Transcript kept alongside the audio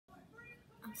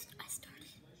I started.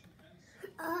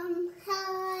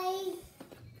 Hi.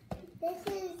 This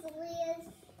is Leah's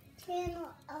channel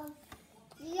of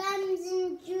Gems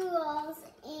and Jewels,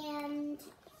 and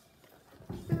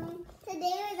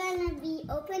today we're gonna be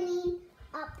opening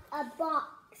up a box.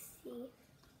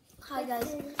 Hi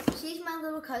guys, she's my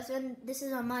little cousin. This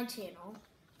is on my channel,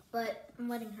 but I'm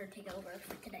letting her take over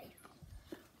for today.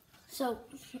 So,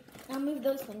 I'll move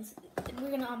those things.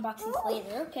 We're gonna unbox these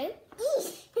later, okay?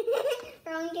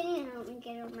 I'm getting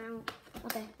them out.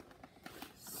 Okay.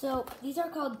 So, these are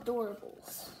called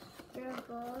doorables.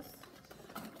 Doorables.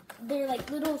 They're like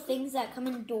little things that come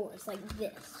in doors, like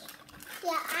this.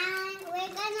 Yeah, and we're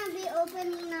gonna be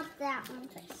opening up that one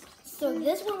first. So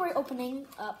this one we're opening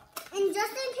up. And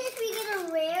just in case we get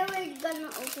a rare, we're gonna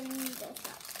open this up.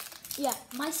 Yeah,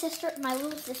 my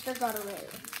little sister got a rare.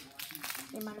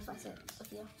 Do you mind if I say it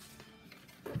with you?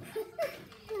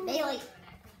 They like,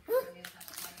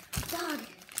 God.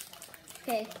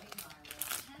 Okay.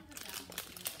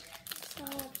 So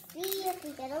let's see if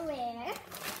we get a rare.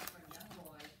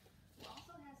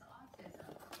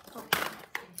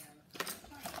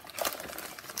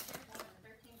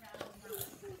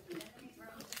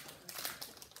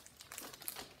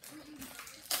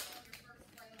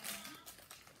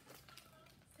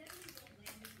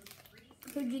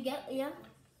 Who'd you get, Leah?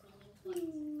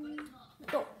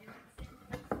 Go.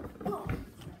 Go.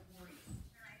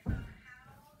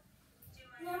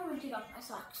 Now I'm going to take off my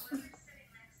socks.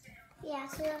 Yeah,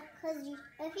 so because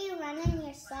if you run in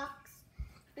your socks,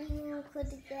 you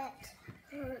could get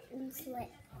hurt and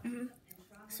slit.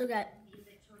 So guys,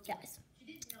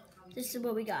 this is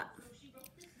what we got.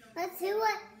 Let's see who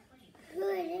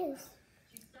it is.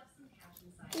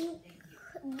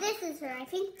 This is her. I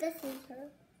think this is her.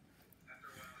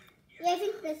 Yeah, I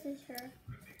think this is her.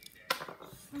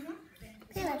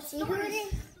 Okay, let's see who it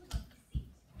is.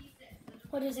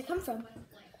 Where does it come from?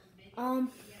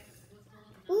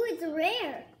 Ooh, it's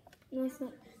rare. No, it's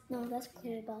not. No, that's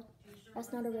clear, but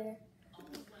that's not a rare.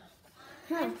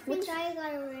 I think I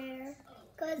got a rare.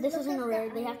 This isn't a rare.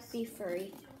 They have to be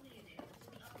furry.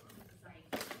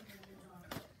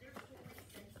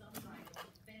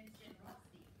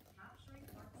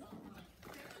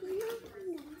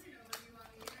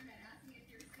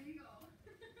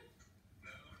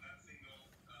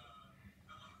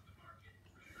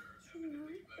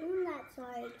 On that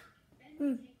side.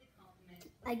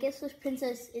 I guess this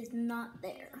princess is not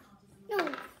there. No,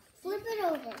 flip it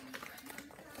over.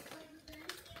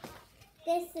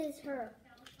 This is her.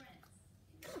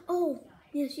 Oh,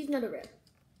 yeah, she's not a rare.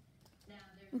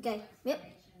 Okay, yep.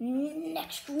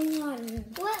 Next one.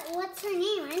 What's her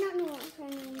name? I don't know what her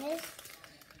name is.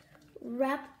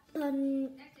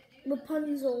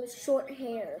 Rapunzel's short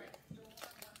hair.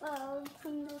 Oh,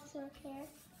 Rapunzel's short hair.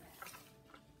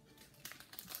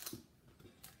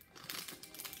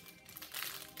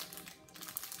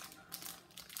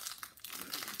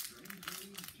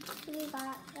 We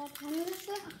got Rapunzel's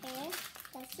short hair.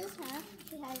 This is her.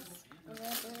 She has a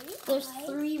red. There's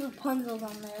 3 Rapunzels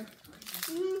on there.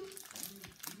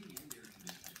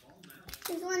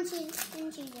 This one when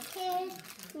she's a kid.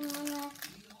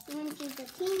 When she's a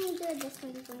teenager. This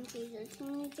one's when she's a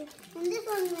teenager. And this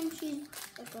one's when she's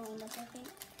a grown up, I think.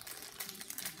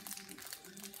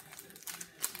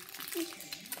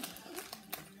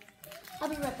 I'll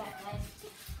be right back, guys.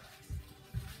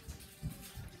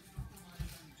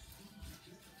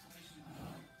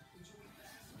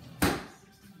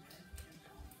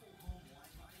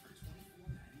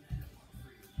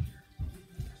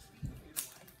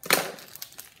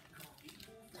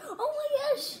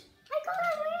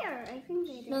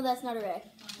 No, that's not a rare.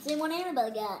 Same one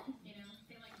Annabelle got.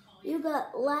 You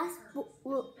got Lost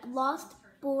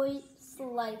Boy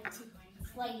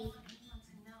Slighty.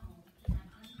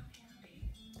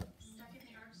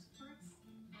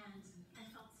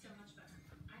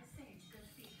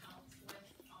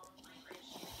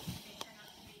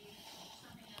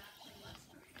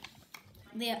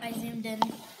 Yeah, I zoomed in.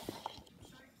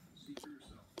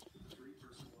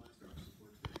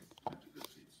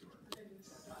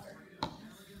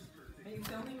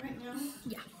 Filming right now?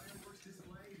 Yeah.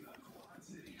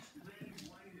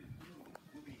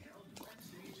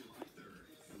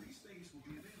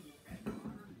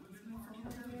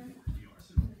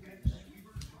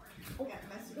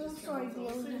 Oh, sorry,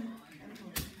 Bill.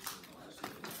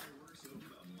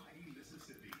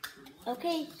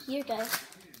 Okay, here guys.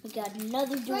 We got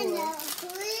another door. I know who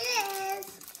it is.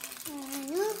 Our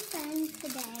new friend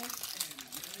today.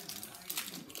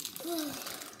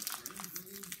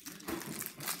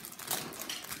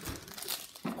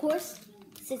 Of course,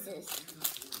 scissors.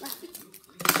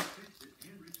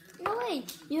 No, wait. way,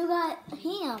 you got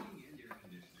Ham.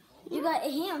 You got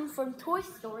Ham from Toy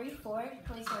Story 4,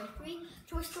 Toy Story 3,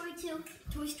 Toy Story 2,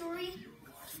 Toy Story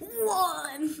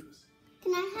 1.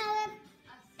 Can I have it?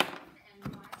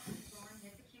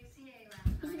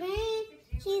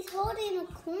 He's holding a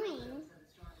coin.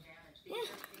 Yeah.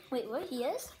 Wait, what? He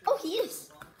is? Oh, he is.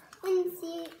 And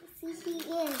see, he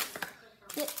is.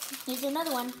 Yeah. Here's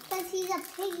another one. Because he's a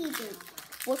piggy bank.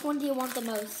 Which one do you want the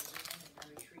most?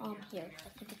 Here. I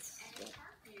think it's. Yeah.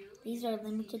 These are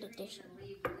limited edition.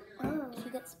 Oh. If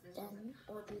you get Stem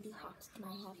or Booty Hops, can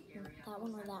I have that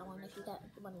one or that one? If you get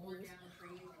one of these,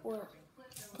 or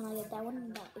can I get that one?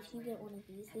 And that? If you get one of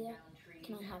these, there,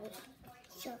 can I have it?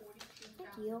 Sure.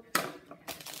 Thank you.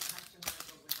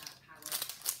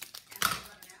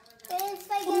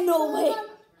 If I Oh, get no way! Simba,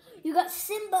 You got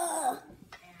Simba.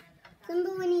 Simba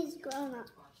when he's grown up.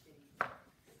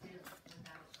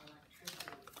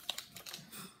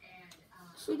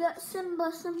 She got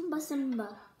Simba, Simba, Simba,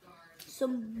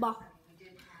 Simba.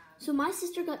 So my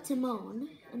sister got Timon,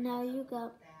 and now you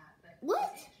got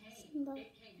what? Simba.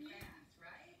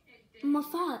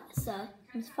 Mufasa.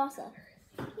 Mufasa.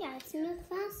 Yeah, it's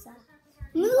Mufasa.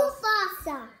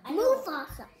 Mufasa. I know.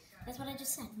 Mufasa. That's what I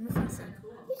just said. Mufasa.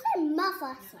 You said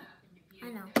Mufasa. I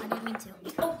know. I didn't mean to.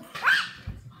 Oh.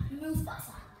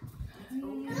 Mufasa. No,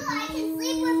 I can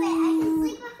sleep with it. I can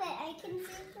sleep with it. I can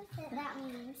sleep with it. That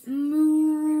means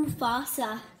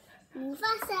Mufasa.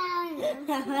 Mufasa.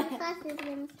 Mufasa's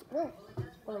gonna. Whoa.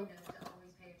 Whoa.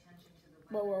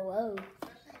 Whoa, whoa, whoa.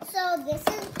 So this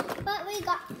is what we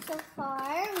got so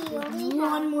far. We only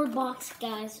have One more box,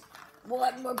 guys.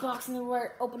 One more box, and then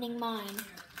we're opening mine.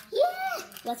 Yeah.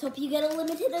 Let's hope you get a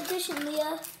limited edition,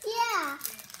 Leah. Yeah.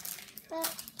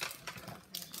 But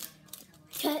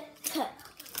Cut, cut.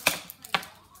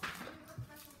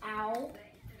 Ow.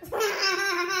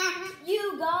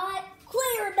 You got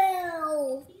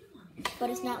Clarabelle. But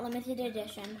it's not limited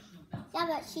edition.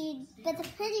 yeah, but the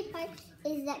pretty part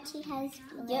is that she has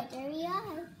Yep. glittery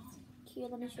eyes. Here,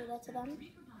 let me show that to them.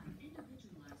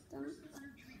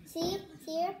 See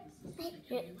here.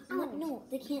 Here. No,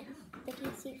 they can't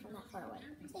see it from that far away.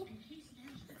 See?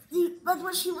 See, that's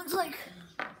what she looks like.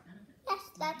 Yes,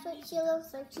 that's what she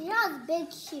looks like. She has big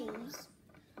shoes.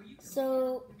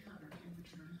 So,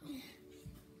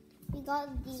 We got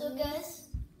these. guys,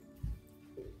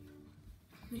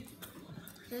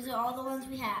 those are all the ones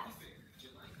we have.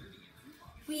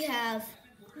 We have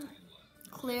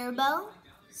Clarabelle,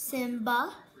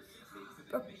 Simba,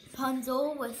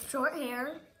 Rapunzel with short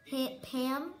hair,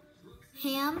 Pam,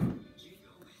 Ham,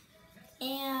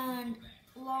 and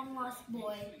Long Lost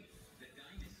Boy.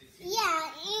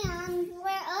 Yeah, and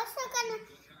we're also gonna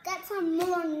get some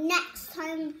more next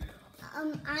time.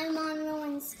 I'm on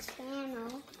Rowan's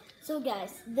channel. So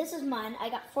guys, this is mine. I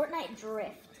got Fortnite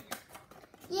Drift.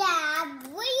 Yeah,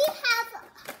 we have,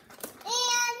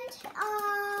 and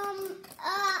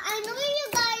I know you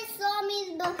guys saw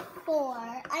me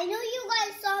before. I know you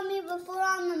guys saw me before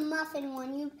on the muffin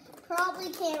one. You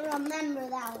probably can't remember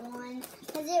that one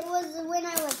because it was when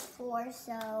I was 4.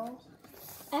 So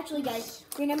Actually, guys,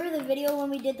 remember the video when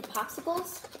we did the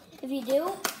popsicles? If you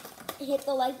do, hit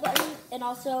the like button and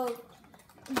also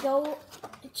go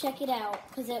check it out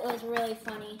because it was really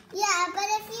funny. yeah, but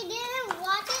if you didn't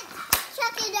watch it,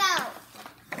 check it out.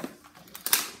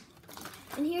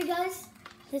 And here, guys,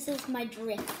 this is my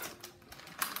Drift.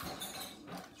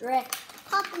 Drift.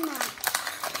 Pop them out.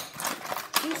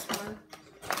 You're smart.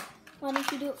 Why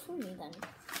don't you do it for me then?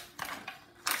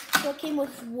 So it came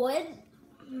with wood,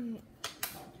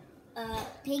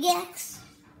 pickaxe,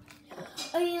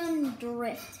 and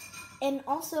Drift. And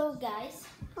also, guys,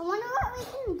 I wonder what we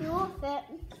can do with it.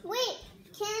 Wait,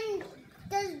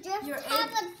 does Drift Your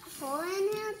have a hole in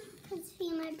him? Because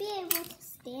he might be able to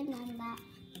stand on that.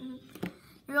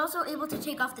 you're also able to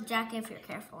take off the jacket if you're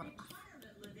careful enough.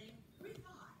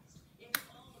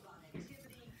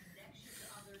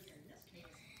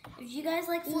 If you guys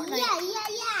like Fortnite,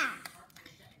 Yeah.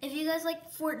 if you guys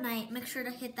like Fortnite, make sure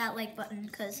to hit that like button,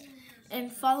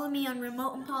 and follow me on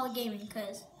Remote Impala Gaming,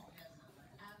 cause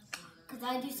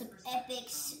I do some epic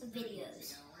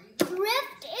videos.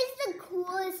 Drift is the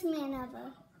coolest man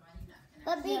ever.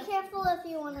 But be careful if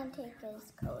you want to take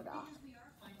his coat off.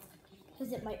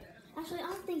 Because it might. Actually, I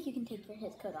don't think you can take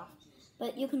his coat off,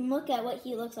 but you can look at what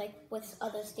he looks like with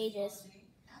other stages.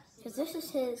 Because this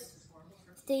is his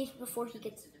stage before he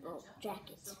gets the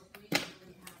jacket.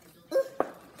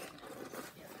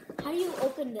 How do you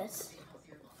open this?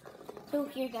 So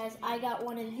here, guys, I got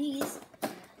one of these.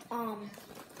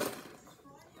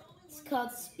 It's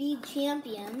called Speed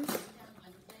Champions,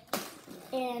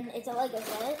 and it's a Lego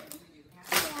set.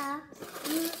 Yeah.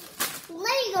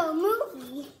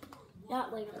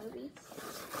 about Lego Movie.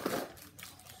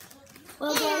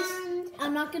 Well, guys, And,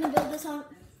 I'm not gonna build this on.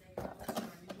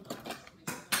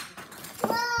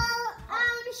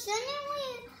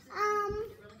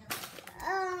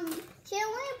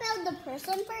 shouldn't we build the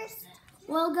person first?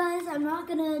 Well, guys, I'm not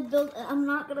gonna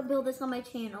build this on my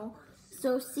channel.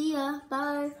 So see ya.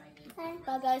 Bye. Okay.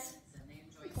 Bye, guys.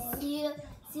 See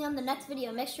you on the next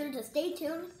video. Make sure to stay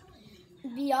tuned,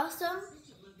 be awesome,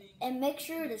 and make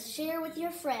sure to share with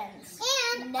your friends.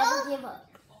 And never give up.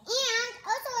 And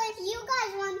also, if you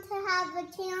guys want to have a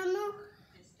channel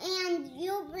and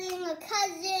you bring a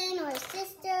cousin or a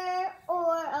sister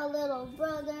or a little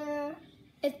brother,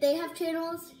 If they have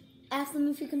channels, ask them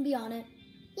if you can be on it.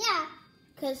 yeah.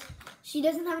 Because she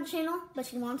doesn't have a channel, but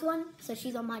she wants one, so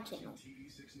she's on my channel.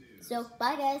 So,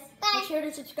 bye guys. Bye. Make sure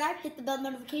to subscribe, hit the bell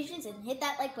notifications, and hit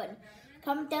that like button.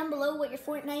 Comment down below what your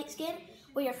Fortnite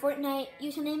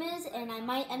username is, and I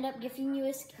might end up gifting you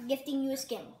a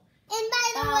skin. And by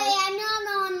the Bye. way, I'm not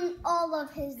on all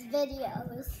of his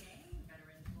videos.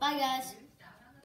 Bye guys.